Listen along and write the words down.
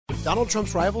Donald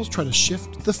Trump's rivals try to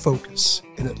shift the focus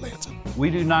in Atlanta.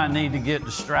 We do not need to get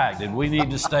distracted. We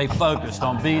need to stay focused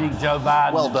on beating Joe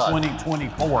Biden in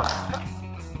 2024.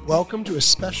 Welcome to a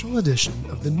special edition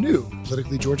of the new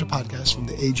Politically Georgia podcast from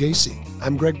the AJC.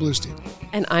 I'm Greg Bluestein.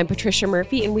 And I'm Patricia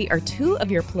Murphy, and we are two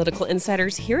of your political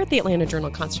insiders here at the Atlanta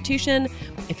Journal-Constitution.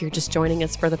 If you're just joining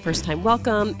us for the first time,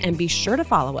 welcome, and be sure to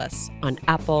follow us on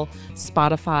Apple,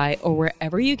 Spotify, or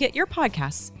wherever you get your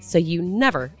podcasts so you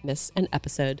never miss an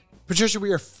episode. Patricia,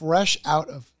 we are fresh out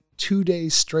of 2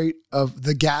 days straight of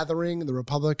the gathering, the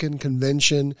Republican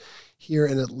convention here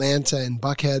in Atlanta and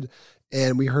Buckhead.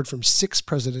 And we heard from 6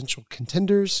 presidential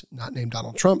contenders, not named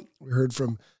Donald Trump. We heard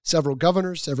from several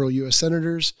governors, several U.S.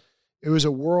 senators. It was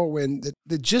a whirlwind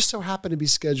that just so happened to be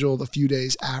scheduled a few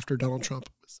days after Donald Trump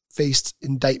faced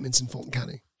indictments in Fulton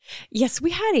County. Yes,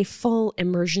 we had a full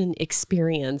immersion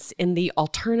experience in the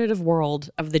alternative world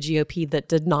of the GOP that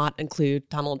did not include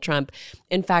Donald Trump.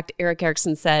 In fact, Erick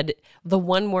Erickson said the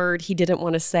one word he didn't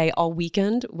want to say all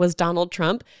weekend was Donald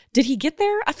Trump. Did he get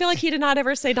there? I feel like he did not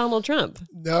ever say Donald Trump.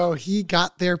 No, he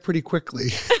got there pretty quickly.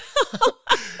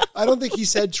 I don't think he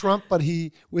said Trump, but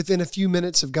within a few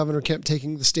minutes of Governor Kemp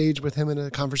taking the stage with him in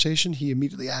a conversation, he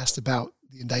immediately asked about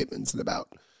the indictments and about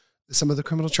some of the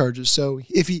criminal charges. So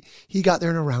if he got there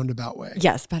in a roundabout way.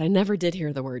 Yes, but I never did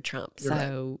hear the word Trump.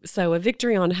 So a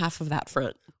victory on half of that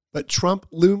front. But Trump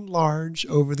loomed large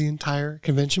over the entire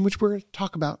convention, which we're going to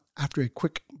talk about after a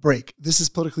quick break. This is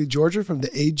Politically Georgia from the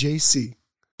AJC.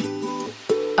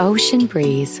 Ocean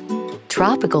breeze,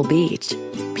 tropical beach,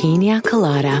 pina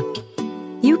colada.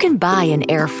 You can buy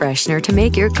an air freshener to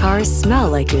make your car smell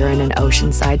like you're in an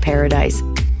oceanside paradise.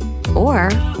 Or,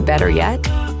 better yet,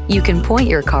 you can point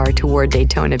your car toward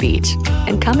Daytona Beach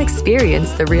and come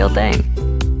experience the real thing.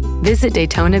 Visit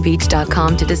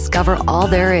DaytonaBeach.com to discover all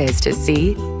there is to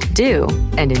see, do,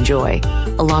 and enjoy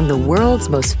along the world's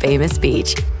most famous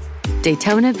beach.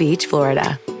 Daytona Beach,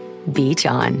 Florida. Beach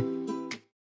on.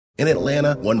 In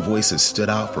Atlanta, one voice has stood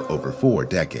out for over 4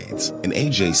 decades. An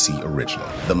AJC original,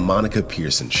 The Monica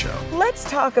Pearson Show. Let's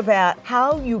talk about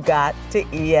how you got to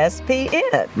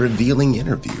ESPN. Revealing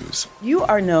interviews. You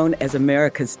are known as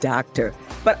America's doctor,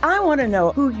 but I want to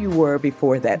know who you were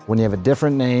before that. When you have a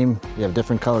different name, you have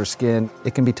different color skin,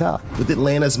 it can be tough. With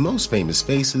Atlanta's most famous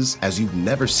faces as you've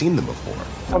never seen them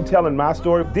before. I'm telling my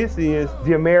story. This is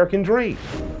the American dream.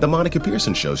 The Monica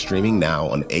Pearson Show, streaming now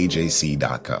on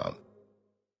AJC.com.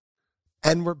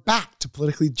 And we're back to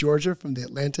Politically Georgia from the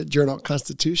Atlanta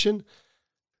Journal-Constitution.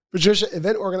 Patricia,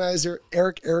 event organizer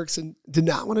Erick Erickson did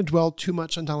not want to dwell too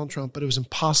much on Donald Trump, but it was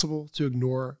impossible to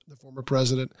ignore the former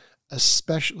president,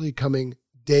 especially coming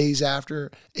days after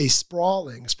a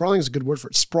sprawling is a good word for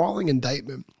it, sprawling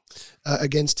indictment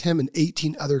against him and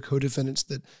 18 other co-defendants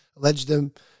that alleged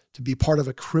them to be part of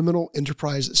a criminal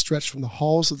enterprise that stretched from the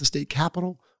halls of the state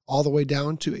capitol all the way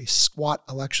down to a squat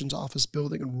elections office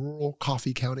building in rural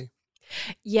Coffee County.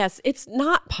 Yes, it's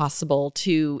not possible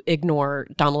to ignore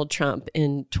Donald Trump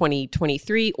in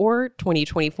 2023 or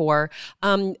 2024,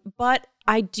 but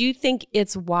I do think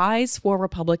it's wise for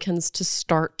Republicans to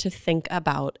start to think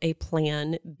about a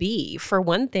plan B. For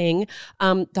one thing,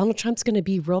 Donald Trump's going to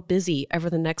be real busy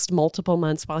over the next multiple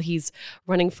months while he's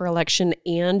running for election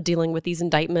and dealing with these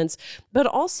indictments. But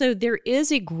also, there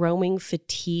is a growing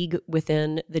fatigue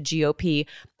within the GOP.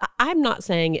 I'm not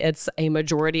saying it's a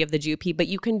majority of the GOP, but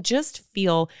you can just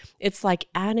feel it's like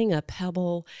adding a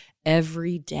pebble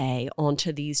every day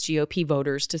onto these GOP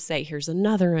voters to say, here's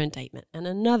another indictment and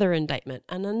another indictment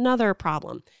and another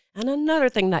problem and another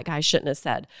thing that guy shouldn't have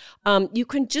said. You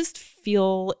can just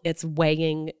feel it's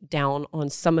weighing down on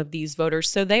some of these voters.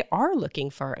 So they are looking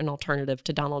for an alternative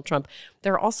to Donald Trump.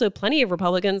 There are also plenty of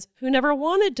Republicans who never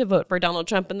wanted to vote for Donald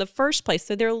Trump in the first place.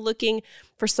 So they're looking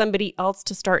for somebody else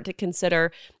to start to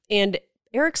consider. And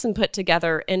Erickson put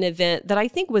together an event that I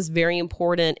think was very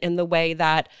important in the way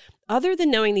that, other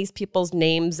than knowing these people's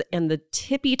names and the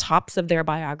tippy tops of their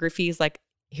biographies, like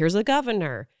here's a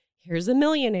governor, here's a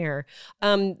millionaire,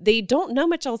 they don't know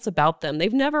much else about them.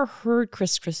 They've never heard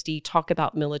Chris Christie talk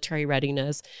about military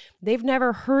readiness. They've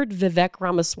never heard Vivek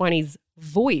Ramaswamy's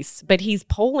voice, but he's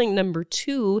polling number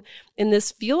 2 in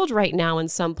this field right now in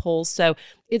some polls. So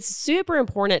it's super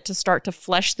important to start to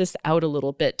flesh this out a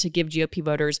little bit to give GOP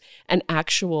voters an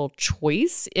actual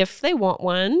choice if they want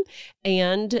one.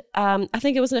 And I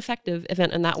think it was an effective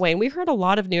event in that way. And we heard a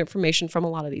lot of new information from a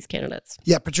lot of these candidates.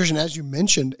 Yeah, Patricia, as you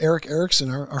mentioned, Erick Erickson,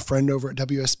 our friend over at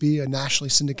WSB, a nationally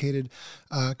syndicated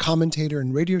commentator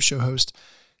and radio show host,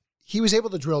 he was able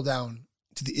to drill down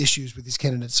to the issues with these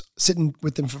candidates, sitting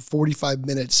with them for 45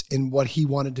 minutes in what he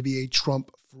wanted to be a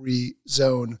Trump-free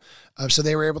zone. So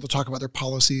they were able to talk about their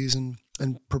policies and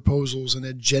and proposals and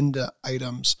agenda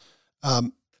items. At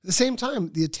the same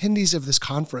time, the attendees of this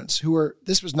conference,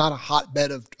 this was not a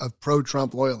hotbed of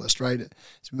pro-Trump loyalists, right?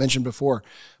 As we mentioned before,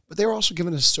 but they were also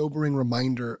given a sobering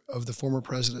reminder of the former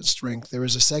president's strength. There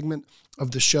was a segment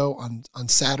of the show on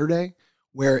Saturday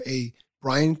where a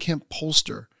Brian Kemp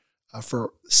pollster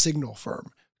for Signal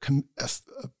firm, a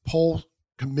poll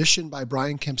commissioned by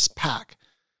Brian Kemp's PAC,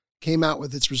 came out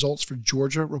with its results for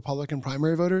Georgia Republican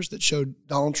primary voters that showed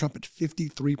Donald Trump at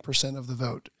 53% of the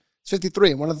vote. It's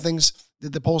 53. And one of the things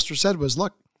that the pollster said was,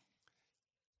 look,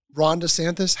 Ron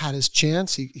DeSantis had his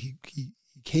chance. He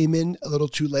came in a little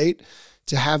too late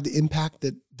to have the impact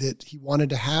that he wanted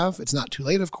to have. It's not too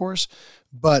late, of course,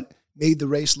 but made the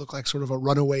race look like sort of a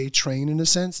runaway train in a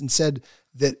sense, and said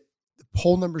that the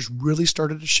poll numbers really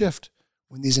started to shift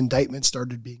when these indictments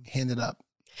started being handed up.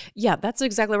 Yeah, that's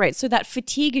exactly right. So that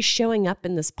fatigue is showing up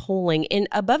in this polling, and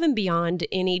above and beyond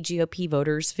any GOP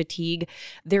voters' fatigue,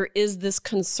 there is this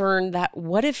concern that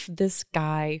what if this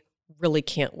guy really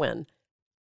can't win?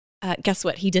 Guess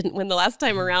what? He didn't win the last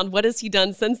time around. What has he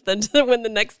done since then to win the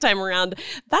next time around?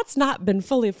 That's not been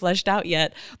fully fleshed out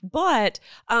yet. But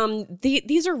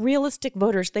these are realistic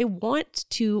voters. They want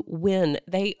to win.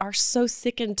 They are so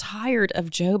sick and tired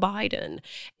of Joe Biden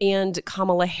and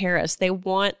Kamala Harris. They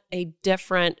want a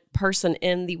different person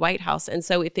in the White House. And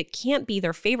so if it can't be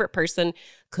their favorite person,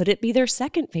 could it be their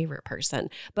second favorite person?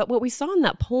 But what we saw in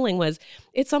that polling was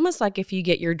it's almost like if you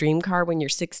get your dream car when you're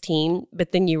 16,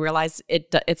 but then you realize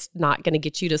it's not going to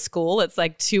get you to school. It's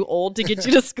like too old to get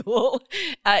you to school.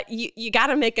 You got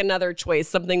to make another choice,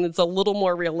 something that's a little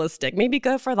more realistic. Maybe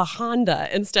go for the Honda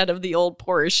instead of the old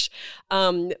Porsche.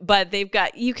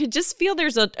 But you could just feel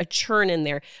there's a churn in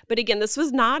there. But again, this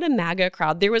was not a MAGA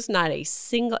crowd. There was not a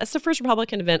single, it's the first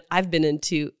Republican event I've been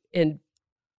into in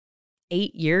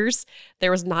 8 years.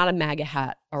 There was not a MAGA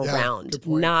hat around.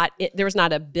 There was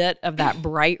not a bit of that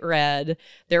bright red.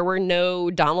 There were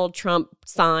no Donald Trump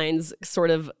signs sort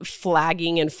of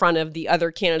flagging in front of the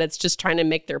other candidates just trying to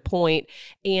make their point.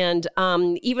 And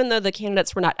even though the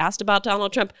candidates were not asked about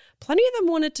Donald Trump, plenty of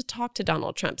them wanted to talk to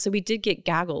Donald Trump. So we did get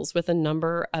gaggles with a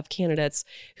number of candidates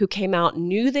who came out,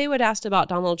 knew they would ask about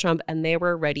Donald Trump, and they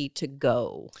were ready to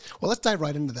go. Well, let's dive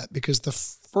right into that, because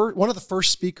one of the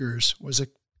first speakers was a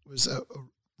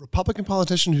Republican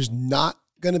politician who's not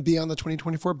going to be on the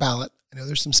 2024 ballot. I know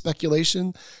there's some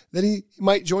speculation that he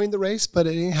might join the race, but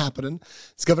it ain't happening.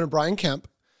 It's Governor Brian Kemp.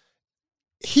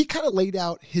 He kind of laid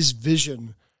out his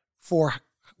vision for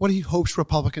what he hopes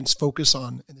Republicans focus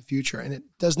on in the future, and it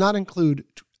does not include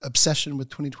obsession with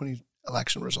 2020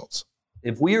 election results.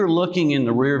 If we are looking in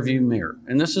the rearview mirror,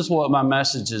 and this is what my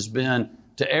message has been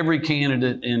to every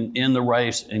candidate in the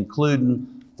race,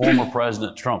 including former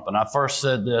President Trump, and I first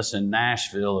said this in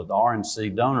Nashville at the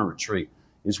RNC donor retreat,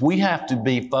 is we have to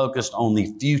be focused on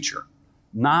the future,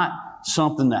 not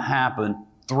something that happened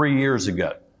 3 years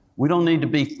ago. We don't need to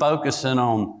be focusing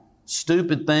on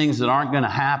stupid things that aren't going to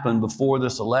happen before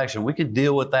this election. We could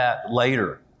deal with that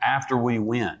later after we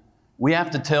win. We have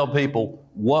to tell people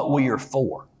what we are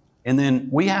for, and then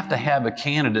we have to have a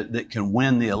candidate that can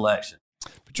win the election.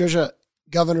 Patricia,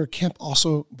 Governor Kemp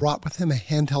also brought with him a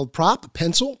handheld prop, a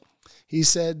pencil. He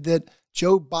said that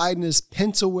Joe Biden is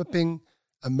pencil whipping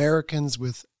Americans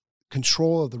with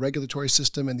control of the regulatory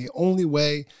system, and the only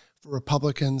way for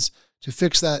Republicans to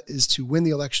fix that is to win the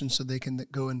election so they can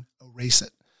go and erase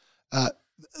it.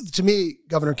 To me,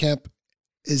 Governor Kemp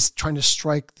is trying to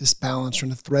strike this balance,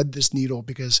 trying to thread this needle,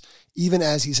 because even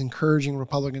as he's encouraging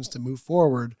Republicans to move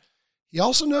forward, he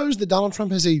also knows that Donald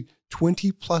Trump has a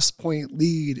 20-plus point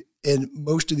lead in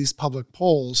most of these public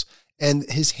polls, and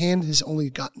his hand has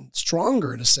only gotten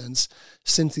stronger in a sense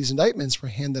since these indictments were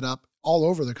handed up all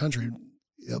over the country,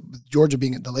 Georgia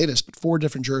being the latest, but 4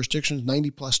 different jurisdictions,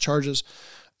 90-plus charges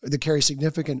that carry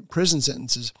significant prison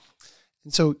sentences.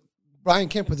 And so Brian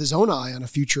Kemp, with his own eye on a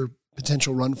future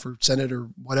potential run for Senate or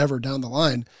whatever down the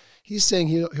line, he's saying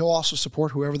he'll also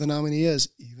support whoever the nominee is,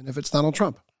 even if it's Donald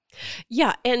Trump.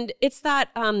 Yeah, and it's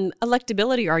that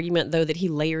electability argument, though, that he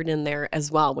layered in there as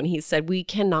well when he said we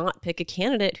cannot pick a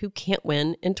candidate who can't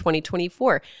win in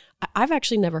 2024. I've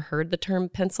actually never heard the term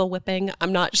pencil whipping.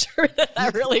 I'm not sure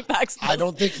that really backs this. I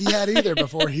don't think he had either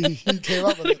before he came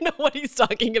up with it. I don't know what he's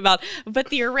talking about, but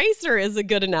the eraser is a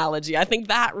good analogy. I think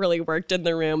that really worked in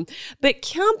the room. But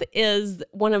Kemp is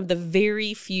one of the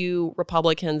very few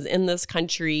Republicans in this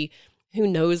country who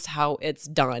knows how it's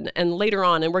done. And later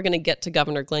on, and we're going to get to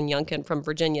Governor Glenn Youngkin from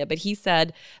Virginia, but he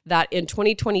said that in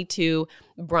 2022,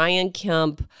 Brian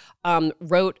Kemp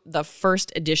wrote the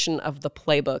first edition of the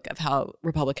playbook of how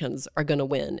Republicans are going to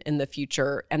win in the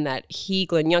future, and that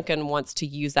Glenn Youngkin, wants to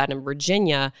use that in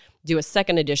Virginia, do a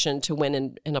second edition to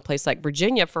win in a place like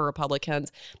Virginia for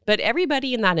Republicans. But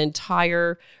everybody in that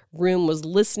entire room was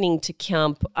listening to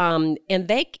Kemp, and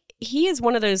he is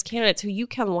one of those candidates who you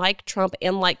can like Trump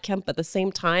and like Kemp at the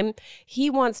same time. He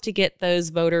wants to get those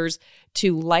voters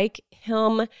to like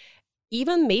him,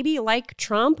 even maybe like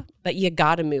Trump, but you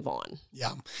got to move on.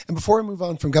 Yeah. And before we move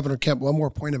on from Governor Kemp, one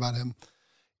more point about him.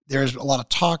 There's a lot of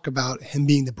talk about him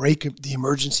being the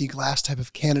emergency glass type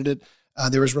of candidate.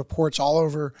 There was reports all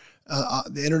over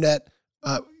the internet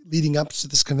leading up to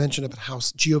this convention about how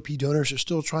GOP donors are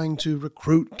still trying to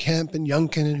recruit Kemp and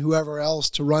Youngkin and whoever else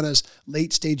to run as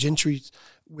late stage entries,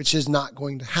 which is not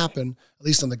going to happen, at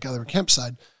least on the Governor Kemp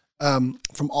side,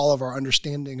 from all of our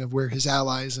understanding of where his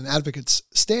allies and advocates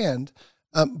stand.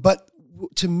 But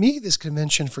to me, this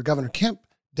convention for Governor Kemp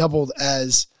doubled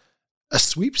as a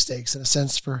sweepstakes in a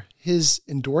sense for his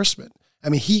endorsement. I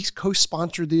mean, he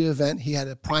co-sponsored the event. He had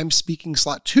a prime speaking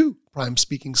slot, 2 prime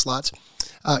speaking slots.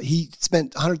 He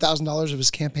spent $100,000 of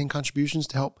his campaign contributions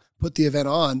to help put the event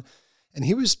on. And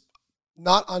he was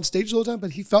not on stage the whole time,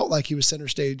 but he felt like he was center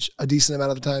stage a decent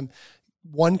amount of the time.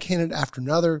 One candidate after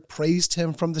another praised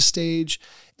him from the stage.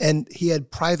 And he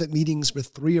had private meetings with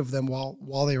 3 of them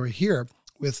while they were here,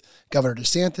 with Governor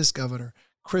DeSantis, Governor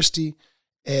Christie,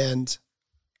 and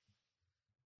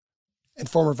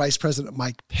former Vice President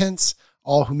Mike Pence,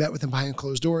 all who met with him behind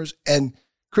closed doors. And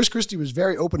Chris Christie was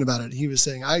very open about it. He was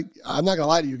saying, I'm not going to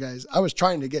lie to you guys. I was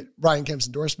trying to get Brian Kemp's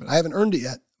endorsement. I haven't earned it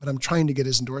yet, but I'm trying to get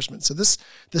his endorsement. So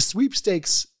the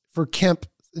sweepstakes for Kemp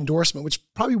endorsement, which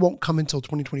probably won't come until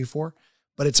 2024,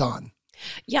 but it's on.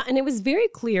 Yeah, and it was very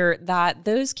clear that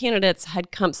those candidates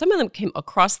had come, some of them came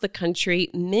across the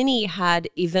country. Many had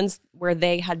events where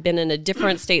they had been in a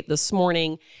different state this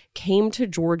morning, came to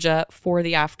Georgia for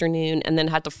the afternoon, and then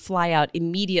had to fly out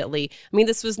immediately. I mean,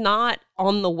 this was not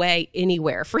on the way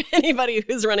anywhere for anybody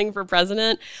who's running for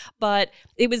president, but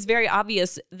it was very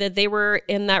obvious that they were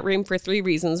in that room for 3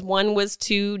 reasons. One was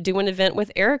to do an event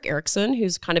with Eric Erickson,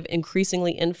 who's kind of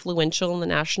increasingly influential in the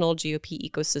national GOP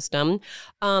ecosystem.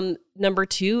 Number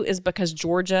 2 is because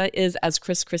Georgia is, as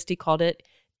Chris Christie called it,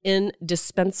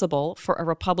 indispensable for a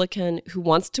Republican who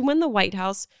wants to win the White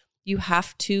House. You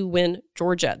have to win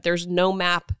Georgia. There's no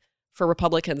map for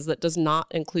Republicans that does not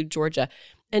include Georgia.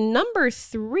 And number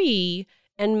 3,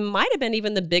 and might have been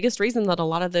even the biggest reason that a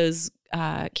lot of those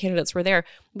candidates were there,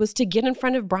 was to get in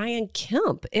front of Brian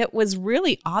Kemp. It was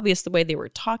really obvious the way they were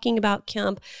talking about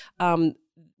Kemp,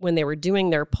 when they were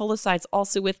doing their poll-a-sides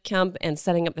also with Kemp and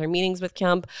setting up their meetings with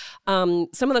Kemp. Some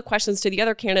of the questions to the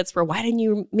other candidates were, why didn't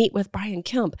you meet with Brian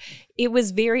Kemp? It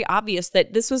was very obvious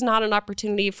that this was not an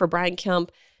opportunity for Brian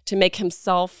Kemp to make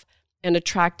himself an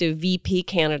attractive VP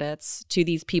candidates to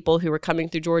these people who were coming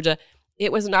through Georgia.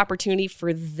 It was an opportunity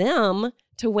for them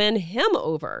to win him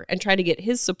over and try to get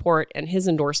his support and his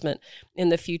endorsement in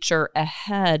the future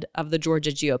ahead of the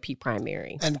Georgia GOP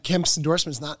primary. And Kemp's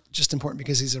endorsement is not just important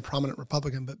because he's a prominent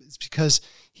Republican, but it's because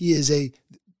he is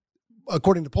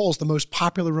according to polls, the most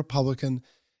popular Republican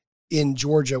in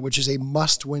Georgia, which is a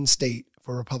must-win state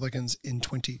for Republicans in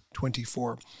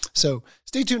 2024. So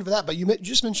stay tuned for that. But you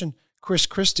just mentioned Chris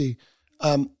Christie.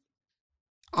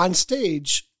 On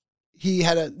stage, he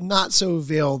had a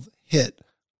not-so-veiled hit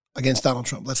against Donald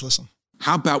Trump. Let's listen.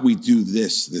 How about we do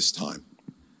this time?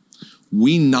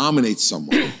 We nominate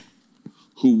someone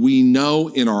who we know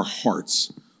in our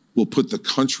hearts will put the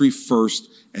country first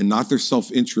and not their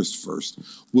self-interest first.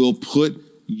 Will put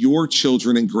your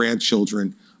children and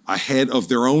grandchildren ahead of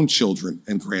their own children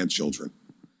and grandchildren.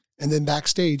 And then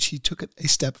backstage, he took it a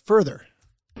step further.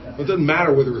 It doesn't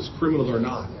matter whether it's criminal or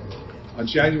not. On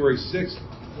January 6th,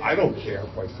 I don't care,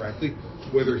 quite frankly,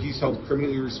 whether he's held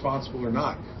criminally responsible or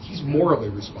not. He's morally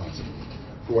responsible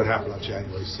for what happened on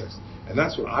January 6th. And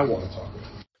that's what I want to talk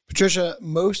about. Patricia,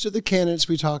 most of the candidates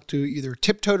we talked to either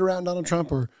tiptoed around Donald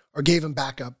Trump or gave him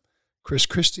backup. Chris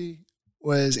Christie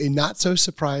was a not so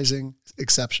surprising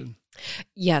exception.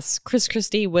 Yes, Chris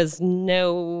Christie was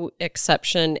no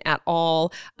exception at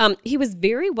all. He was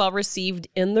very well received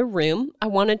in the room. I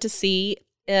wanted to see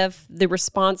if the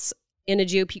response in a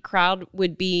GOP crowd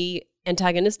would be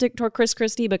antagonistic toward Chris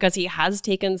Christie because he has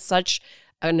taken such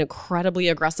an incredibly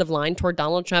aggressive line toward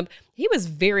Donald Trump. He was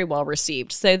very well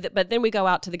received. But then we go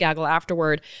out to the gaggle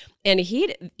afterward, and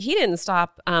he didn't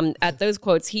stop at those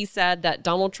quotes. He said that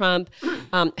Donald Trump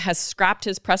has scrapped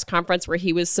his press conference where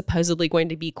he was supposedly going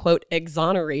to be, quote,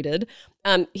 exonerated.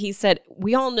 He said,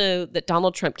 we all know that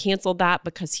Donald Trump canceled that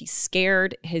because he's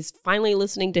scared. He's finally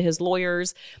listening to his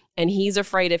lawyers, and he's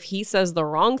afraid if he says the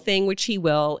wrong thing, which he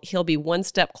will, he'll be one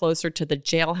step closer to the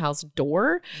jailhouse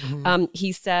door.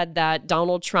 He said that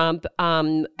Donald Trump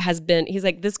he's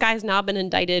like, this guy's now been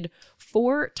indicted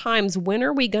 4 times. When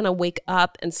are we going to wake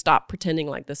up and stop pretending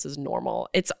like this is normal?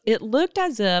 It looked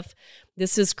as if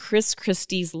this is Chris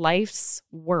Christie's life's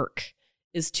work,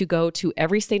 is to go to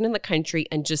every state in the country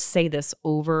and just say this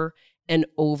over and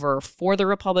over for the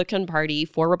Republican Party,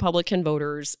 for Republican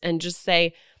voters, and just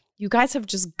say, you guys have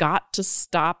just got to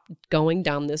stop going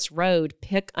down this road.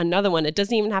 Pick another one. It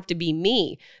doesn't even have to be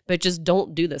me, but just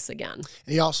don't do this again.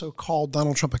 And he also called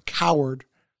Donald Trump a coward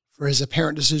for his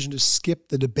apparent decision to skip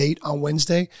the debate on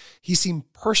Wednesday. He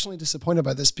seemed personally disappointed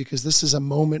by this because this is a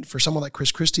moment for someone like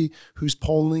Chris Christie, who's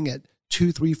polling at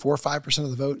 2, 3, 4, 5% of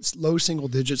the vote. It's low single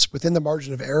digits, within the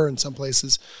margin of error in some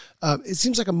places. It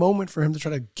seems like a moment for him to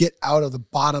try to get out of the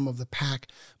bottom of the pack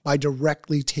by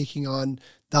directly taking on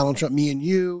Donald Trump. Me and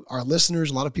you, our listeners,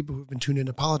 a lot of people who've been tuned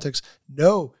into politics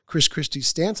know Chris Christie's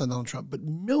stance on Donald Trump, but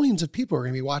millions of people are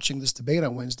going to be watching this debate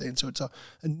on Wednesday. And so it's a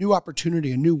new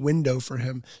opportunity, a new window for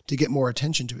him to get more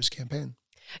attention to his campaign.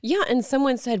 Yeah, and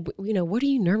someone said, what are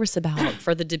you nervous about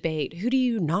for the debate? Who do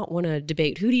you not want to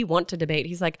debate? Who do you want to debate?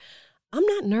 He's like, I'm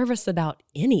not nervous about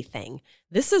anything.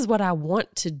 This is what I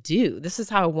want to do. This is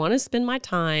how I want to spend my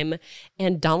time.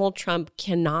 And Donald Trump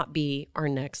cannot be our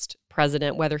next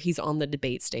president, whether he's on the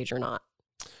debate stage or not.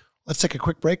 Let's take a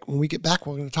quick break. When we get back,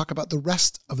 we're going to talk about the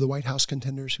rest of the White House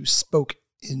contenders who spoke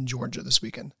in Georgia this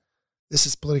weekend. This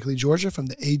is Politically Georgia from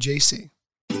the AJC.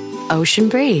 Ocean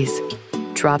breeze,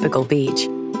 tropical beach.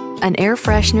 An air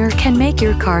freshener can make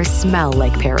your car smell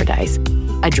like paradise.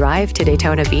 A drive to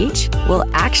Daytona Beach will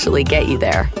actually get you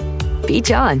there.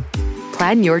 Beach on.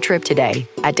 Plan your trip today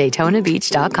at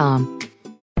DaytonaBeach.com.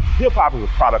 Hip-hop is a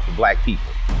product of Black people.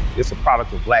 It's a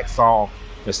product of Black song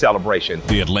and celebration.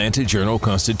 The Atlanta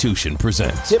Journal-Constitution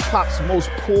presents hip-hop's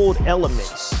most pulled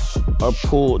elements are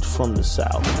pulled from the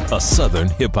South. A Southern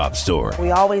hip-hop story. We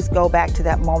always go back to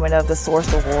that moment of the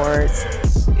Source Awards.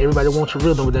 Everybody wants your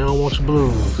rhythm, but they don't want your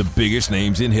blues. The biggest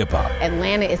names in hip-hop.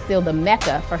 Atlanta is still the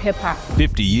mecca for hip-hop.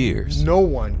 50 years. No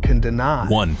one can deny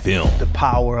one film. The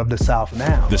power of the South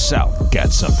now. The South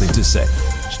got something to say.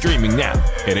 Streaming now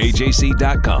at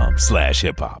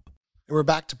ajc.com/hiphop. And we're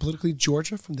back to Politically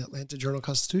Georgia from the Atlanta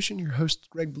Journal-Constitution. Your hosts,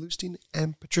 Greg Bluestein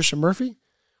and Patricia Murphy.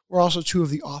 We're also 2 of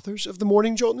the authors of the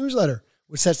Morning Jolt newsletter,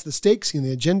 which sets the stakes and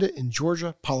the agenda in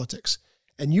Georgia politics.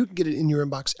 And you can get it in your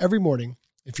inbox every morning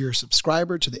if you're a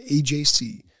subscriber to the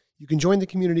AJC. You can join the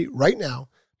community right now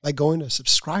by going to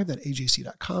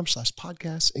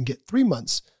subscribe.ajc.com/podcast and get 3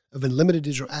 months of unlimited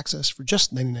digital access for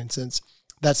just 99 cents.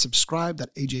 That's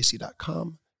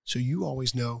subscribe.ajc.com so you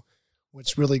always know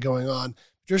what's really going on.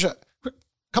 Patricia,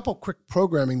 couple quick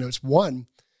programming notes. One,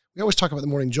 we always talk about the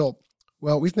Morning Jolt.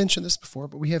 Well, we've mentioned this before,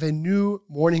 but we have a new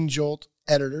Morning Jolt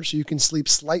editor, so you can sleep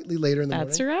slightly later in the morning.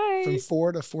 That's right. From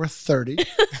 4 to 4:30.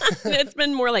 It's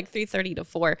been more like 3:30 to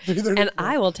 4. And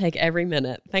I will take every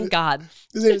minute. Thank God.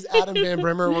 His name is Adam Van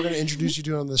Brimmer. We're going to introduce you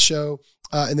to him on the show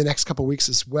in the next couple of weeks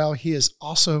as well. He is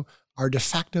also our de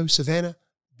facto Savannah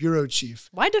bureau chief.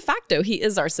 Why de facto? He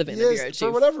is our Savannah bureau chief.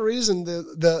 For whatever reason,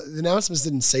 the announcements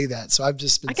didn't say that, so I've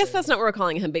just been I guess that's not what we're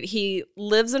calling him, but he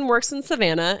lives and works in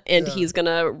Savannah, and he's going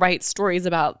to write stories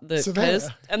about the coast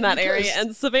and that area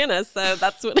and Savannah, so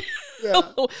that's what...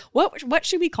 Yeah. What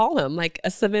should we call him? Like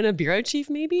a Savannah bureau chief,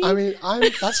 maybe? I mean,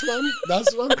 that's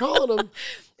what I'm calling him.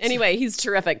 Anyway, he's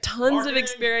terrific. Tons of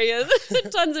experience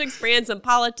in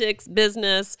politics,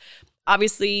 business.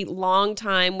 Obviously, long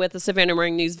time with the Savannah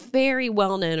Morning News, very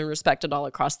well known and respected all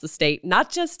across the state, not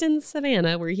just in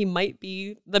Savannah, where he might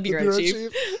be the bureau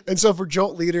chief. And so for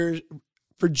Jolt readers,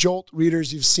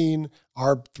 you've seen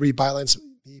our 3 bylines,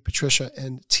 me, Patricia,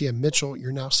 and Tia Mitchell.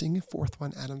 You're now seeing a 4th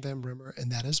one, Adam Van Brimmer,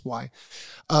 and that is why.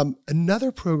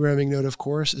 Another programming note, of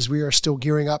course, is we are still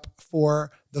gearing up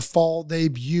for the fall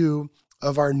debut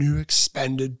of our new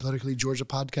expanded Politically Georgia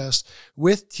podcast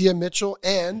with Tia Mitchell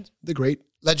and the great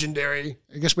legendary,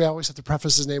 I guess we always have to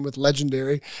preface his name with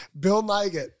legendary, Bill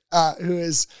Nigut, who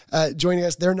is joining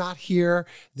us. They're not here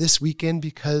this weekend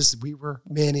because we were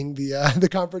manning the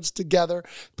conference together,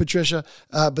 Patricia,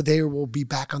 but they will be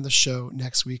back on the show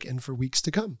next week and for weeks to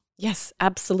come. Yes,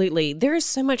 absolutely. There is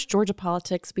so much Georgia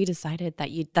politics. We decided that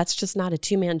that's just not a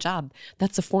 2-man job.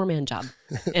 That's a 4-man job.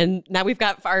 And now we've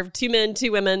got our 2 men,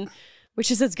 2 women, which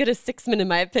is as good as 6 men, in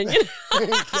my opinion.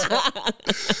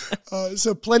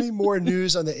 So plenty more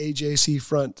news on the AJC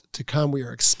front to come. We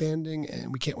are expanding,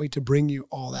 and we can't wait to bring you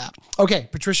all that. Okay,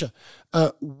 Patricia,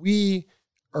 we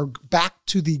are back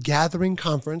to the gathering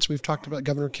conference. We've talked about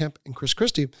Governor Kemp and Chris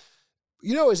Christie.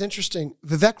 You know, it's interesting.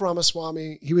 Vivek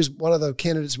Ramaswamy, he was one of the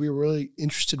candidates we were really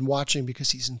interested in watching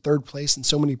because he's in third place in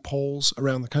so many polls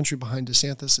around the country behind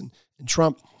DeSantis and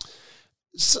Trump.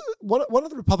 So one of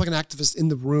the Republican activists in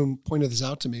the room pointed this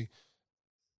out to me.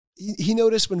 He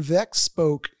noticed when Vivek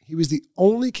spoke, he was the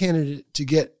only candidate to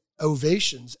get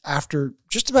ovations after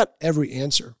just about every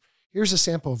answer. Here's a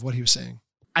sample of what he was saying.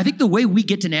 I think the way we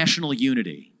get to national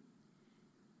unity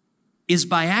is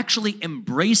by actually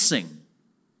embracing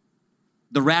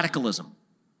the radicalism,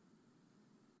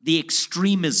 the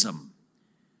extremism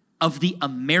of the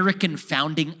American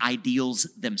founding ideals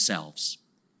themselves.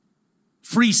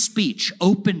 Free speech,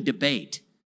 open debate.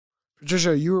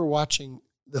 Patricia, you were watching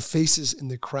the faces in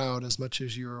the crowd as much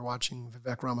as you were watching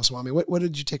Vivek Ramaswamy. What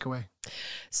did you take away?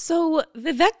 So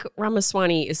Vivek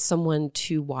Ramaswamy is someone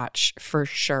to watch for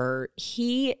sure.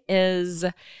 He is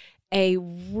a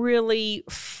really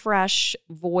fresh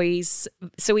voice.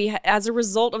 So as a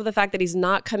result of the fact that he's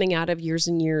not coming out of years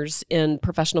and years in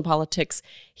professional politics,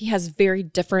 he has very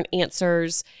different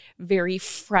answers, very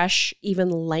fresh, even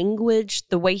language.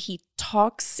 The way he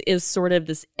talks is sort of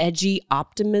this edgy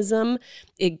optimism.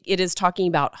 It is talking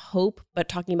about hope, but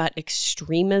talking about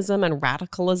extremism and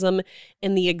radicalism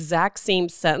in the exact same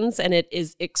sentence. And it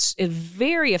is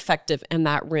very effective in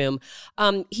that room.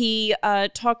 He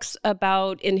talks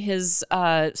about in his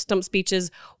stump speeches,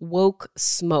 woke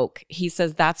smoke. He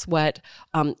says that's what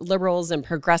liberals and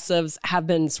progressives have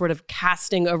been sort of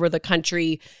casting over the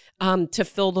country to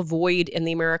fill the void in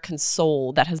the American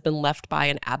soul that has been left by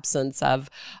an absence of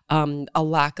a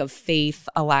lack of faith,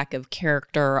 a lack of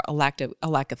character, a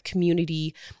lack of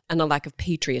community, and a lack of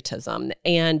patriotism.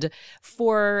 And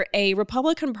for a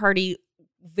Republican Party,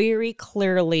 very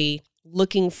clearly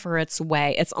looking for its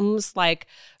way, it's almost like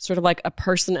sort of like a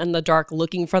person in the dark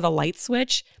looking for the light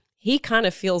switch. He kind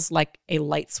of feels like a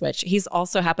light switch. He's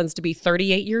also happens to be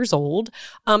 38 years old.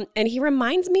 And he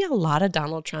reminds me a lot of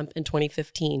Donald Trump in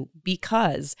 2015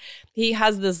 because he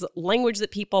has this language that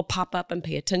people pop up and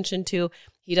pay attention to.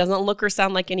 He doesn't look or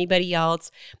sound like anybody else.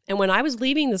 And when I was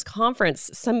leaving this conference,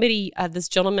 somebody, this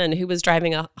gentleman who was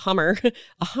driving a Hummer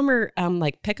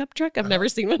like pickup truck. I've never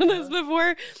seen one of those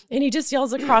before. And he just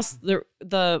yells across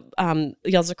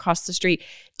yells across the street,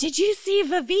 "Did you see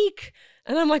Vivek?"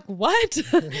 And I'm like, what?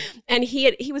 And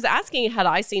he was asking, had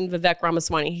I seen Vivek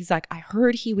Ramaswamy? He's like, I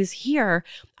heard he was here.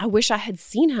 I wish I had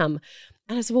seen him.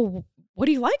 And I said, well, what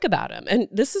do you like about him? And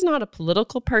this is not a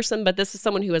political person, but this is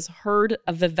someone who has heard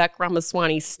of Vivek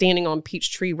Ramaswamy standing on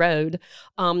Peachtree Road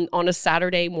on a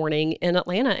Saturday morning in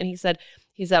Atlanta. And he said,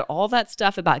 all that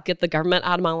stuff about get the government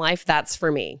out of my life, that's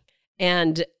for me.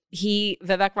 And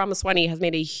Vivek Ramaswamy has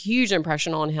made a huge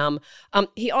impression on him.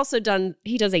 He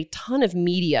does a ton of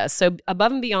media. So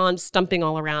above and beyond stumping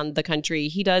all around the country,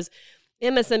 he does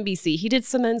MSNBC. He did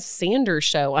Simone Sanders'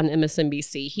 show on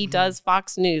MSNBC. He does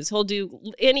Fox News. He'll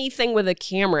do anything with a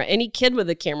camera, any kid with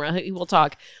a camera, he will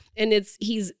talk. And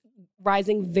he's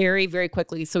rising very, very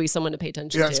quickly. So he's someone to pay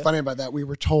attention to. It's funny about that. We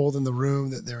were told in the room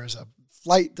that there is a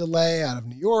flight delay out of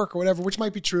New York or whatever, which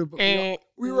might be true, but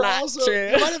we were also true.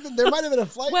 There might have been a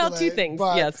flight delay. Well, two things,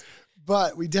 yes.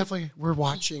 But we definitely were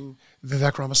watching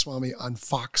Vivek Ramaswamy on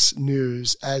Fox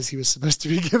News as he was supposed to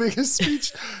be giving his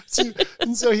speech.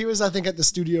 And so he was, I think, at the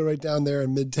studio right down there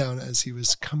in Midtown as he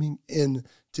was coming in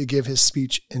to give his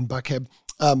speech in Buckhead.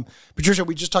 Patricia,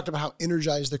 we just talked about how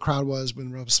energized the crowd was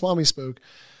when Ramaswamy spoke.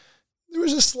 There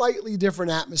was a slightly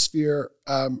different atmosphere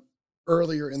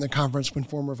earlier in the conference when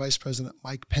former Vice President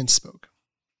Mike Pence spoke.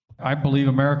 I believe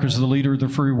America is the leader of the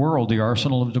free world, the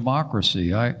arsenal of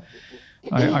democracy. I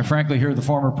frankly hear the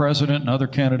former president and other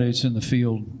candidates in the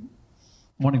field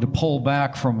wanting to pull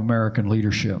back from American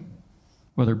leadership,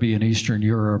 whether it be in Eastern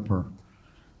Europe or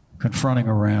confronting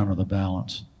Iran or the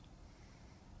balance.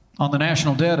 On the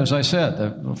national debt, as I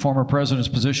said, the former president's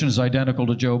position is identical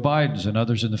to Joe Biden's, and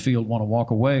others in the field want to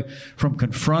walk away from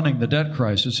confronting the debt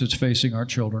crisis that's facing our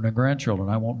children and grandchildren.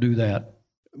 I won't do that.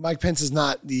 Mike Pence is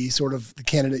not the sort of the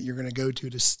candidate you're going to go to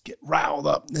get riled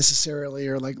up necessarily,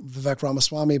 or like Vivek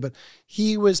Ramaswamy, but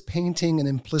he was painting an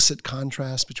implicit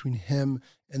contrast between him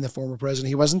and the former president.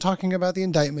 He wasn't talking about the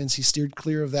indictments. He steered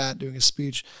clear of that during his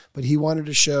speech, but he wanted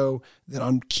to show that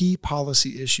on key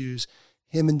policy issues,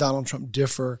 him and Donald Trump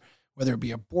differ, whether it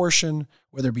be abortion,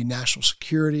 whether it be national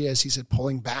security, as he said,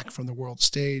 pulling back from the world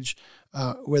stage,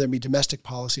 whether it be domestic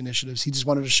policy initiatives. He just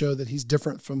wanted to show that he's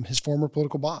different from his former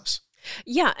political boss.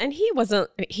 Yeah, and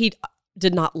he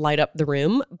did not light up the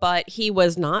room, but he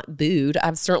was not booed.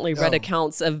 I've certainly read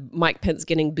accounts of Mike Pence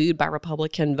getting booed by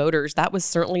Republican voters. That was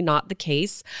certainly not the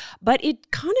case. But it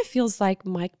kind of feels like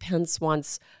Mike Pence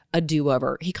wants a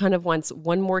do-over. He kind of wants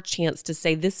one more chance to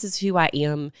say, this is who I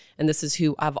am and this is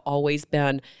who I've always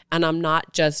been. And I'm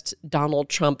not just Donald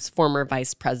Trump's former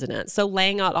vice president. So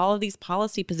laying out all of these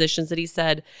policy positions that he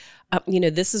said,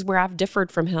 this is where I've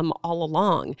differed from him all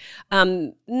along.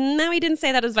 Now, he didn't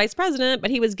say that as vice president,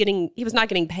 but he was not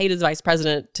getting paid as vice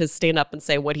president to stand up and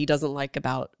say what he doesn't like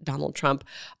about Donald Trump.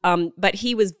 But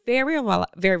he was very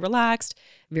relaxed,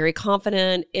 very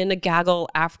confident, in a gaggle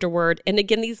afterward. And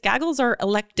again, these gaggles are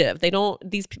elective.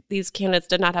 These candidates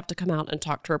did not have to come out and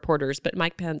talk to reporters, but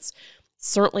Mike Pence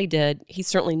certainly did. He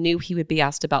certainly knew he would be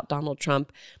asked about Donald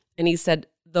Trump. And he said,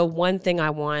 the one thing I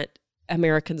want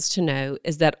Americans to know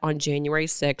is that on January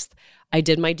 6th, I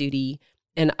did my duty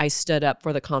and I stood up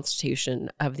for the Constitution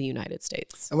of the United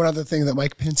States. And one other thing that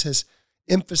Mike Pence has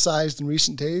emphasized in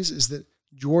recent days is that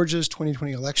Georgia's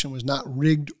 2020 election was not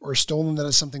rigged or stolen. That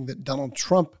is something that Donald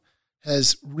Trump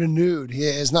has renewed.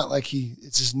 It's not like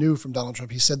it's just new from Donald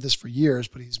Trump. He said this for years,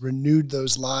 but he's renewed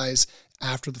those lies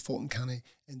after the Fulton County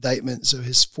indictment. So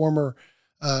his former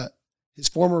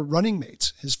running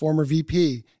mates, his former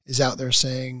VP is out there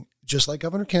saying, just like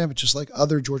Governor Kemp, just like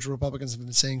other Georgia Republicans have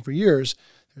been saying for years,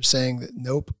 they're saying that,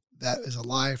 nope, that is a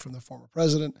lie from the former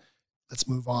president. Let's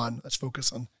move on. Let's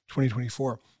focus on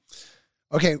 2024.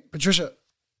 Okay, Patricia,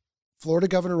 Florida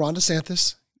Governor Ron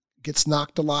DeSantis gets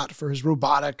knocked a lot for his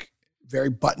robotic, very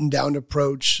buttoned-down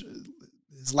approach,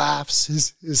 his laughs,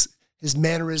 his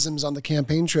mannerisms on the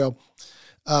campaign trail,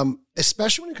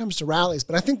 especially when it comes to rallies.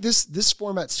 But I think this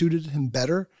format suited him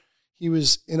better. He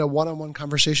was in a one-on-one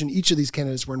conversation. Each of these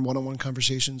candidates were in one-on-one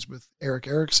conversations with Erick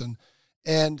Erickson.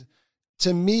 And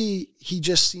to me, he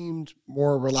just seemed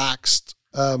more relaxed.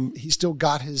 He still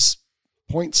got his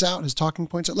points out, his talking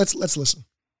points out. Let's listen.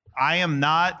 I am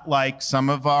not like some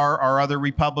of our other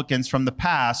Republicans from the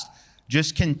past,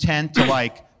 just content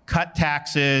to cut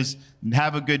taxes,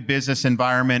 have a good business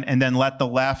environment, and then let the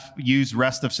left use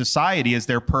rest of society as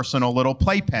their personal little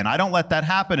playpen. I don't let that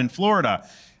happen in Florida.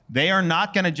 They are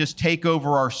not going to just take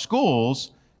over our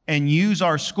schools and use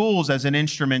our schools as an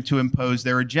instrument to impose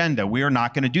their agenda. We are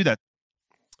not going to do that.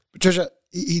 Patricia,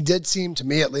 he did seem, to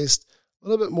me at least, a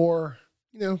little bit more,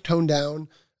 toned down,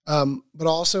 but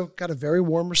also got a very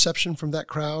warm reception from that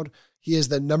crowd. He is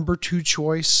the number 2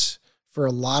 choice for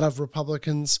a lot of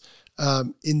Republicans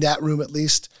in that room at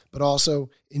least, but also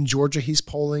in Georgia, he's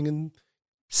polling in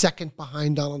second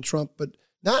behind Donald Trump, but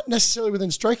not necessarily within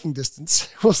striking distance.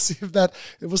 We'll see.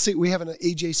 We have an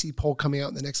AJC poll coming out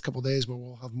in the next couple of days where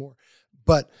we'll have more,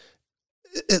 but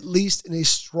at least in a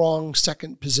strong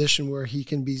second position where he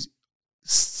can be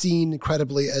seen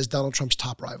credibly as Donald Trump's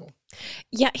top rival.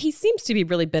 Yeah, he seems to be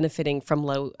really benefiting from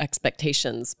low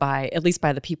expectations at least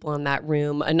by the people in that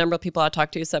room. A number of people I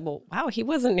talked to said, well, wow, he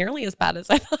wasn't nearly as bad as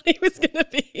I thought he was going to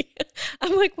be.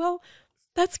 I'm like, well,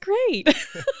 that's great.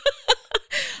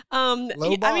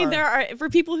 There are, for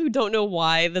people who don't know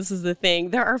why this is the thing,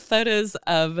 there are photos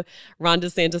of Ron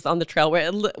DeSantis on the trail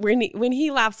where when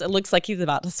he laughs, it looks like he's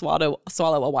about to swallow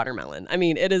a watermelon. I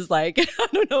mean, it is like, I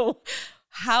don't know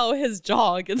how his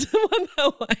jaw gets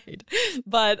that wide.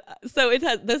 But so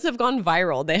those have gone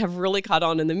viral. They have really caught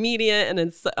on in the media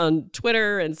and on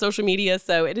Twitter and social media.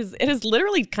 So it has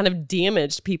literally kind of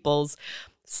damaged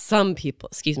some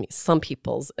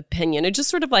people's opinion. It's just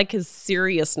sort of like his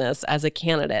seriousness as a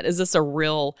candidate. Is this a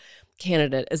real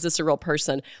candidate? Is this a real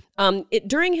person?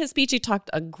 During his speech, he talked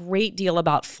a great deal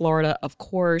about Florida, of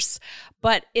course,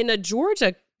 but in a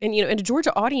Georgia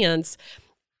audience,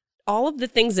 all of the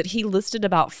things that he listed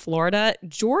about Florida,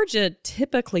 Georgia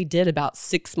typically did about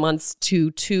 6 months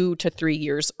to 2 to 3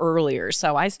 years earlier.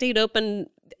 So I stayed open.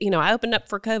 I opened up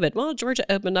for COVID. Well, Georgia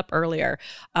opened up earlier.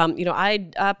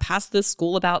 I passed this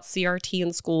school about CRT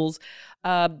in schools.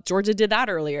 Georgia did that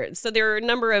earlier. So there are a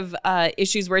number of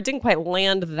issues where it didn't quite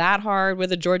land that hard with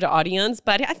the Georgia audience,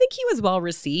 but I think he was well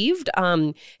received.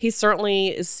 He certainly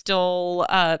is still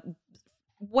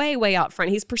way out front.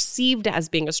 He's perceived as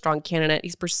being a strong candidate.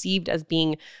 He's perceived as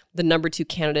being the number 2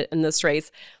 candidate in this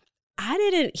race. I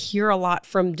didn't hear a lot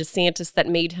from DeSantis that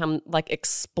made him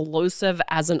explosive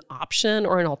as an option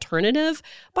or an alternative,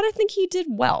 but I think he did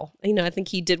well. I think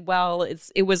he did well.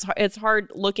 It's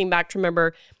hard looking back to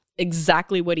remember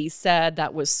exactly what he said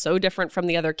that was so different from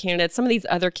the other candidates. Some of these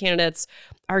other candidates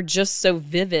are just so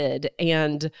vivid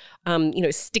and,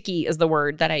 sticky is the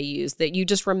word that I use, that you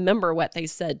just remember what they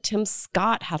said. Tim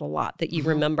Scott had a lot that you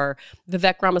remember.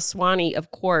 Vivek Ramaswamy, of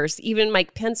course. Even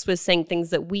Mike Pence was saying things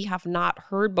that we have not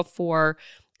heard before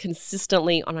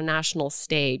consistently on a national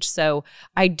stage. So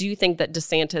I do think that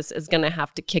DeSantis is going to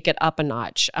have to kick it up a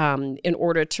notch in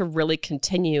order to really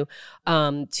continue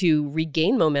to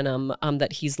regain momentum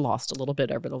that he's lost a little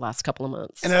bit over the last couple of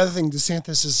months. And another thing,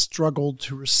 DeSantis has struggled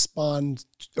to respond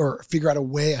or figure out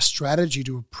a strategy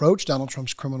to approach Donald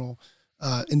Trump's criminal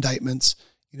indictments.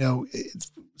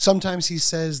 Sometimes he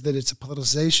says that it's a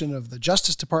politicization of the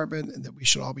Justice Department and that we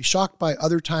should all be shocked by.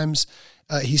 Other times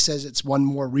he says it's one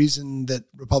more reason that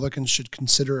Republicans should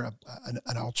consider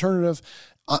an alternative.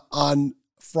 On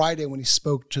Friday, when he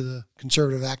spoke to the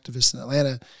conservative activists in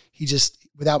Atlanta, he just,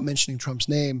 without mentioning Trump's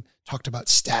name, talked about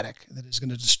static that is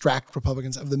going to distract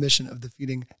Republicans of the mission of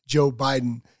defeating Joe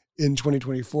Biden in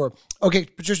 2024. Okay,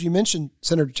 Patricia, you mentioned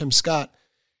Senator Tim Scott.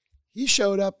 He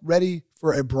showed up ready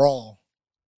for a brawl.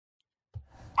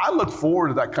 I look forward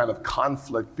to that kind of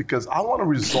conflict because I want to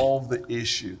resolve the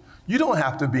issue. You don't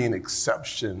have to be an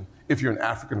exception if you're an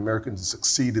African American to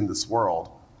succeed in this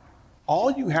world. All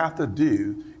you have to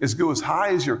do is go as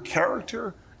high as your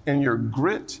character and your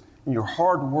grit and your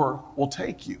hard work will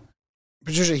take you.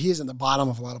 Patricia, he is in the bottom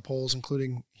of a lot of polls,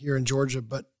 including here in Georgia,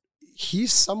 but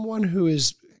he's someone who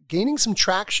is gaining some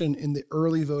traction in the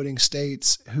early voting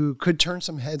states who could turn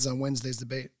some heads on Wednesday's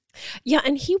debate. Yeah,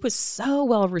 and he was so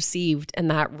well received in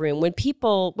that room.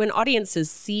 When audiences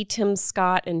see Tim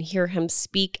Scott and hear him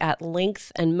speak at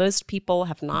length, and most people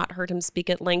have not heard him speak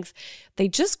at length, they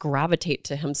just gravitate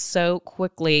to him so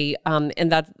quickly.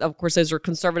 And that, of course, those are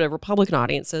conservative Republican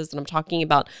audiences that I'm talking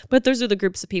about, but those are the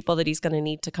groups of people that he's going to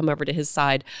need to come over to his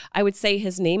side. I would say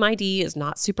his name ID is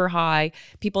not super high.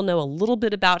 People know a little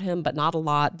bit about him, but not a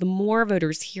lot. The more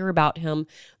voters hear about him,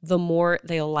 the more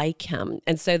they like him.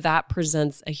 And so that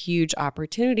presents a huge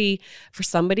opportunity for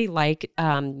somebody like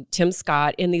Tim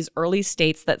Scott in these early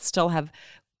states that still have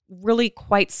really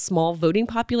quite small voting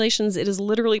populations. It is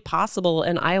literally possible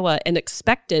in Iowa and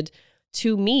expected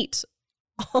to meet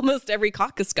almost every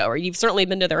caucus goer. You've certainly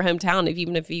been to their hometown,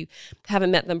 even if you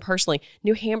haven't met them personally.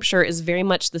 New Hampshire is very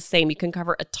much the same. You can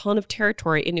cover a ton of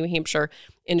territory in New Hampshire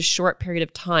in a short period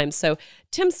of time. So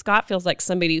Tim Scott feels like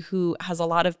somebody who has a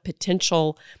lot of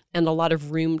potential and a lot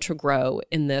of room to grow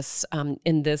in this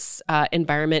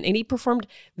environment. And he performed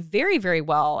very, very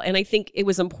well. And I think it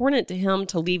was important to him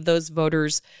to leave those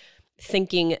voters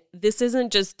thinking, this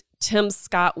isn't just Tim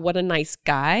Scott, what a nice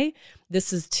guy.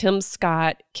 This is Tim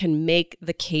Scott can make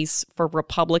the case for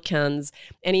Republicans,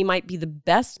 and he might be the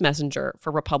best messenger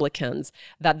for Republicans,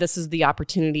 that this is the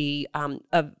opportunity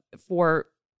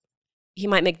he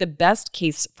might make the best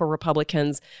case for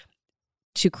Republicans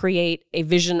to create a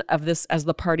vision of this as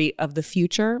the party of the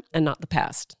future and not the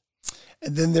past.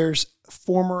 And then there's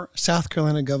former South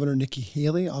Carolina Governor Nikki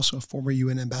Haley, also a former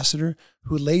UN ambassador,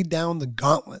 who laid down the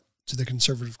gauntlet to the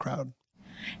conservative crowd.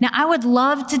 Now, I would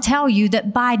love to tell you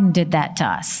that Biden did that to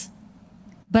us,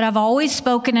 but I've always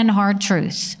spoken in hard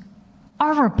truths.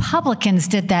 Our Republicans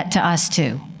did that to us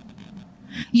too.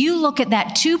 You look at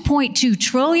that $2.2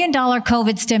 trillion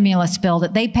COVID stimulus bill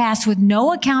that they passed with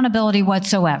no accountability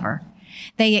whatsoever.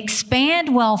 They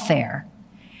expand welfare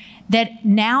that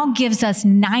now gives us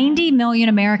 90 million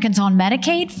Americans on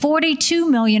Medicaid, 42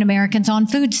 million Americans on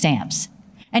food stamps.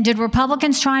 And did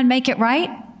Republicans try and make it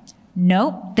right?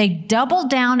 Nope. They doubled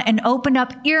down and opened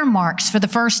up earmarks for the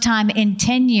first time in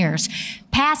 10 years,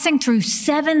 passing through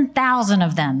 7,000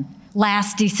 of them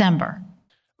last December.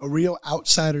 A real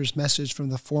outsider's message from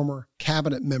the former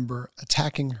cabinet member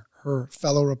attacking her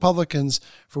fellow Republicans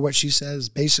for what she says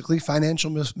basically financial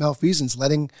malfeasance,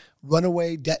 letting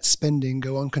runaway debt spending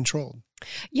go uncontrolled.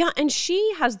 Yeah, and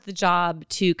she has the job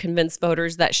to convince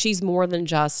voters that she's more than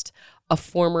just a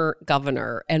former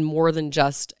governor and more than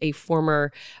just a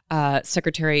former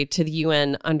secretary to the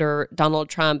UN under Donald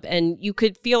Trump. And you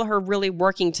could feel her really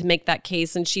working to make that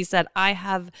case. And she said, I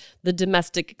have the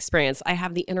domestic experience. I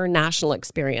have the international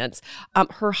experience.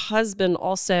 Her husband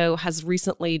also has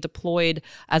recently deployed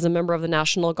as a member of the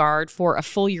National Guard for a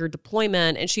full year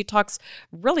deployment. And she talks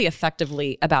really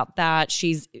effectively about that.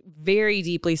 She's very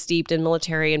deeply steeped in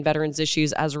military and veterans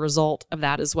issues as a result of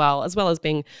that as well as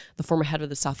being the former head of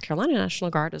the South Carolina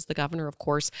National Guard as the governor, of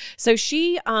course. So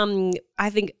she, I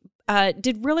think,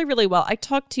 did really, really well. I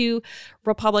talked to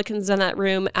Republicans in that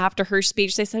room after her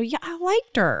speech. They said, yeah, I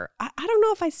liked her. I don't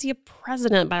know if I see a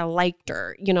president, but I liked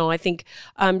her. You know, I think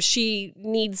she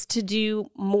needs to do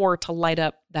more to light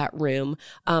up that room.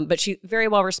 But she's very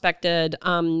well respected.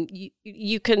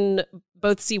 You can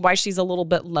both see why she's a little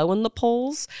bit low in the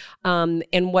polls and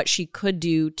what she could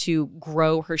do to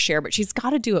grow her share. But she's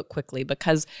got to do it quickly,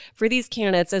 because for these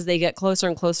candidates, as they get closer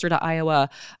and closer to Iowa,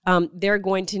 they're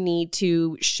going to need to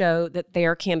to show that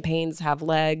their campaigns have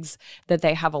legs, that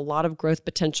they have a lot of growth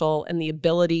potential and the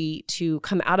ability to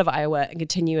come out of Iowa and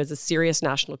continue as a serious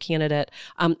national candidate.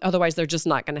 Otherwise, they're just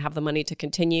not going to have the money to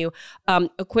continue.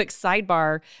 A quick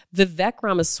sidebar, Vivek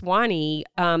Ramaswamy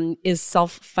is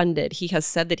self-funded. He has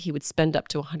said that he would spend up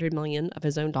to $100 million of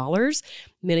his own dollars.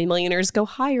 Many millionaires go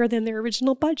higher than their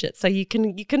original budget. So you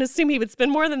can assume he would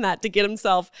spend more than that to get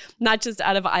himself not just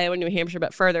out of Iowa and New Hampshire,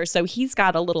 but further. So he's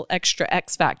got a little extra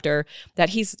X factor that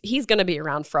he's going to be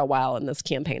around for a while in this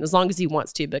campaign, as long as he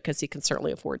wants to, because he can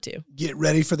certainly afford to. Get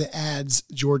ready for the ads,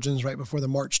 Georgians, right before the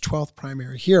March 12th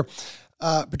primary here.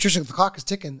 Patricia, the clock is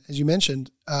ticking, as you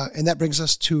mentioned, and that brings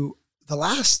us to the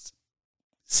last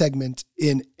segment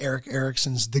in Erick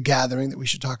Erickson's The Gathering that we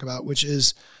should talk about, which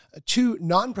is two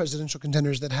non-presidential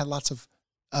contenders that had lots of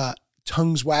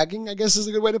tongues wagging, I guess is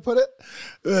a good way to put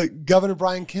it. Governor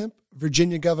Brian Kemp,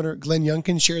 Virginia Governor Glenn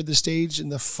Youngkin shared the stage in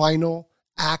the final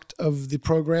act of the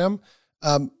program.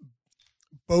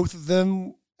 Both of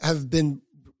them have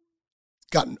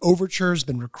gotten overtures,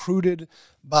 been recruited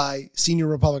by senior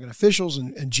Republican officials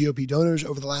and GOP donors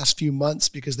over the last few months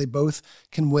because they both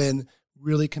can win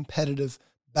really competitive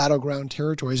battleground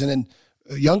territories. And in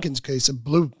Youngkin's case, a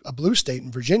blue state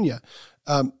in Virginia.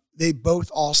 They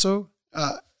both also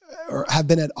or have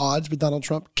been at odds with Donald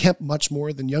Trump. Kemp much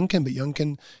more than Youngkin, but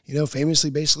Youngkin, famously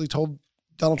basically told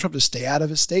Donald Trump to stay out of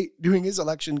his state during his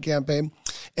election campaign.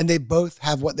 And they both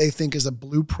have what they think is a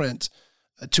blueprint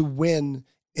to win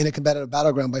in a competitive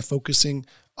battleground by focusing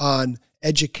on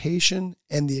education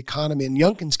and the economy. In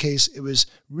Youngkin's case, it was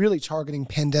really targeting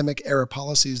pandemic era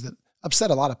policies that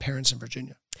upset a lot of parents in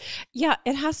Virginia. Yeah,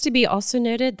 it has to be also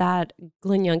noted that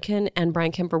Glenn Youngkin and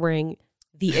Brian Kemp are wearing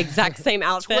the exact same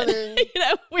outfit.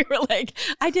 We were like,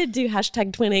 I did do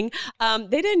hashtag twinning.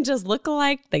 They didn't just look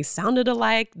alike. They sounded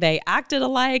alike. They acted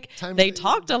alike. They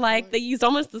talked alike. They used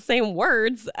almost the same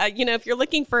words. If you're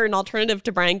looking for an alternative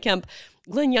to Brian Kemp,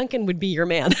 Glenn Youngkin would be your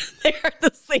man. They are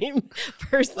the same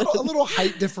person. A little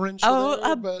height differential.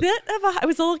 It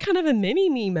was a little kind of a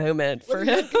mini-me moment for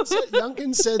him.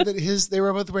 Youngkin said that they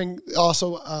were both wearing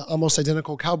also almost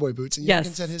identical cowboy boots. And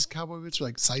Youngkin said his cowboy boots were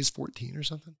like size 14 or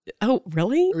something. Oh,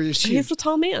 really? He's a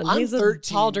tall man. I'm He's 13, a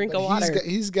tall drink of water.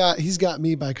 He's got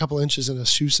me by a couple inches in a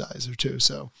shoe size or two.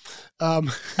 So,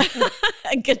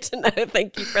 good to know.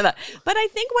 Thank you for that. But I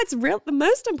think what's the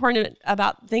most important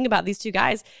thing about these two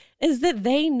guys is that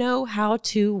they know how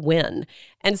to win.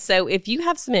 And so if you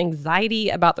have some anxiety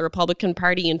about the Republican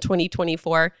Party in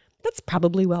 2024, that's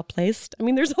probably well placed. I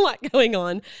mean, there's a lot going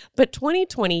on. But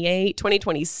 2028,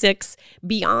 2026,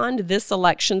 beyond this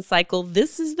election cycle,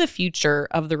 this is the future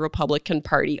of the Republican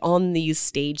Party on these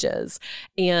stages.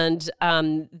 And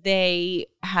they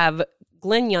have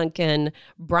Glenn Youngkin,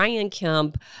 Brian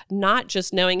Kemp, not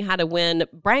just knowing how to win.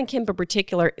 Brian Kemp in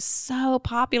particular is so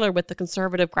popular with the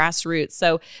conservative grassroots.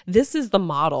 So this is the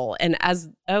model. And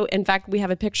in fact, we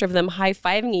have a picture of them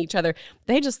high-fiving each other.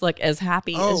 They just look as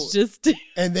happy as just...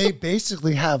 And they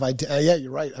basically have, yeah,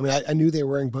 you're right. I mean, I knew they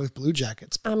were wearing both blue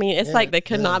jackets. I mean, it's like they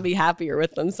could not be happier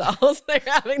with themselves. They're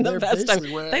having the best time.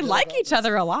 They like each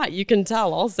other a lot. You can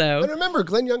tell also. And remember,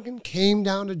 Glenn Youngkin came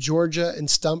down to Georgia and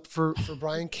stumped for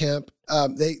Brian Kemp.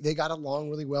 They got along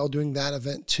really well doing that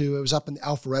event too. It was up in the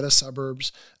Alpharetta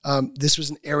suburbs. This was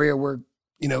an area where,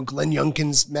 Glenn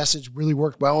Youngkin's message really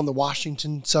worked well in the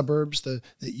Washington suburbs that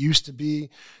used to be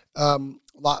a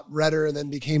lot redder and then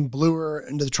became bluer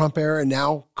into the Trump era and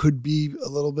now could be a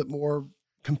little bit more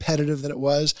competitive than it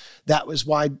was. That was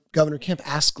why Governor Kemp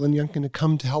asked Glenn Youngkin to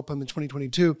come to help him in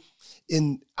 2022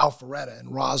 in Alpharetta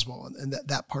and Roswell and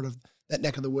that part of that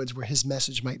neck of the woods where his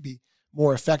message might be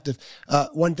more effective.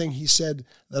 One thing he said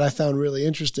that I found really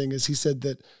interesting is he said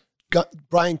that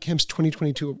Brian Kemp's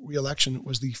 2022 reelection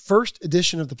was the first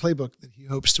edition of the playbook that he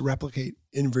hopes to replicate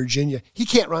in Virginia. He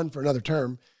can't run for another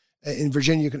term. In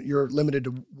Virginia, you're limited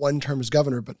to one term as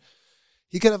governor, but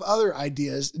he could have other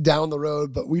ideas down the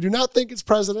road, but we do not think it's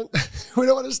president. We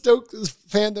don't want to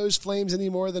fan those flames any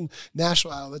more than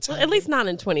national outlets. Well, at least not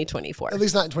in 2024. At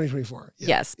least not in 2024. Yeah.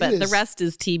 Yes, but the rest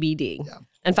is TBD. Yeah.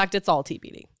 In fact, it's all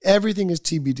TBD. Everything is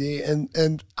TBD.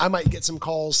 And I might get some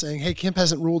calls saying, hey, Kemp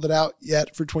hasn't ruled it out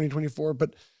yet for 2024,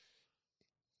 but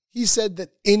he said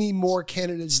that any more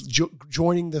candidates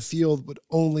joining the field would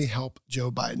only help Joe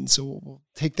Biden. So we'll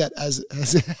take that as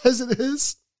it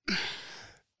is.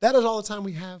 That is all the time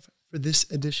we have for this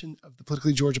edition of the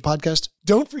Politically Georgia podcast.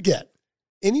 Don't forget,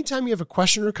 anytime you have a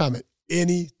question or comment,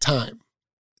 anytime,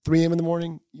 3 a.m. in the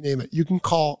morning, you name it, you can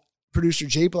call producer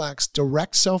Jay Black's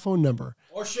direct cell phone number.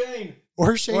 Or Shane.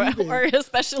 Or Shane. Or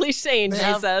especially Shane,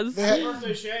 Jay says. Happy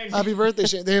birthday, Shane. Happy birthday,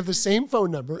 Shane. They have the same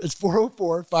phone number. It's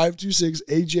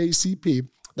 404-526-AJCP.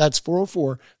 That's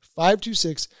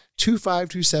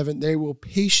 404-526-2527. They will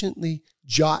patiently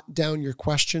jot down your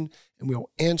question and we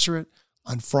will answer it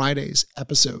on Friday's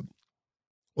episode.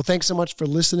 Well, thanks so much for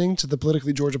listening to the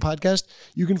Politically Georgia podcast.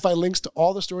 You can find links to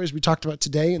all the stories we talked about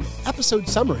today in the episode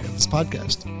summary of this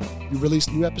podcast. We release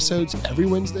new episodes every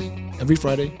Wednesday, every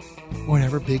Friday,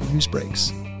 whenever big news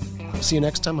breaks. I'll see you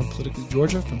next time on Politically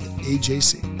Georgia from the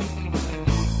AJC.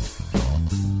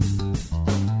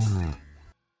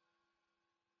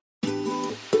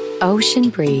 Ocean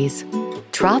breeze,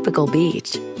 tropical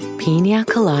beach, pina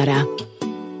colada.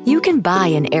 You can buy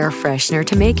an air freshener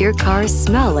to make your car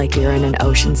smell like you're in an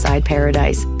oceanside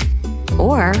paradise.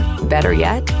 Or, better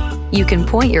yet, you can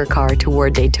point your car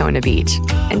toward Daytona Beach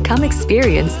and come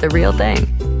experience the real thing.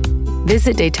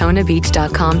 Visit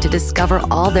DaytonaBeach.com to discover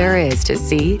all there is to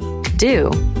see,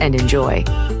 do, and enjoy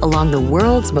along the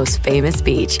world's most famous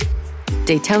beach,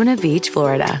 Daytona Beach,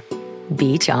 Florida.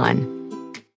 Beach on.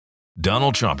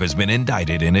 Donald Trump has been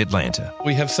indicted in Atlanta.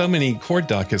 We have so many court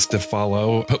dockets to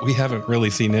follow, but we haven't really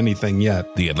seen anything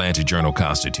yet. The Atlanta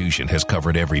Journal-Constitution has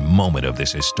covered every moment of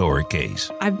this historic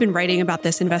case. I've been writing about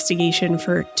this investigation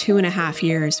for 2.5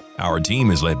 years. Our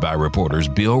team is led by reporters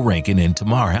Bill Rankin and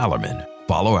Tamar Hallerman.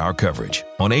 Follow our coverage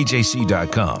on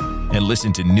AJC.com and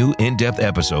listen to new in-depth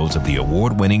episodes of the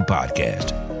award-winning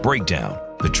podcast, Breakdown,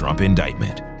 the Trump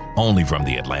Indictment, only from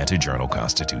the Atlanta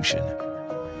Journal-Constitution.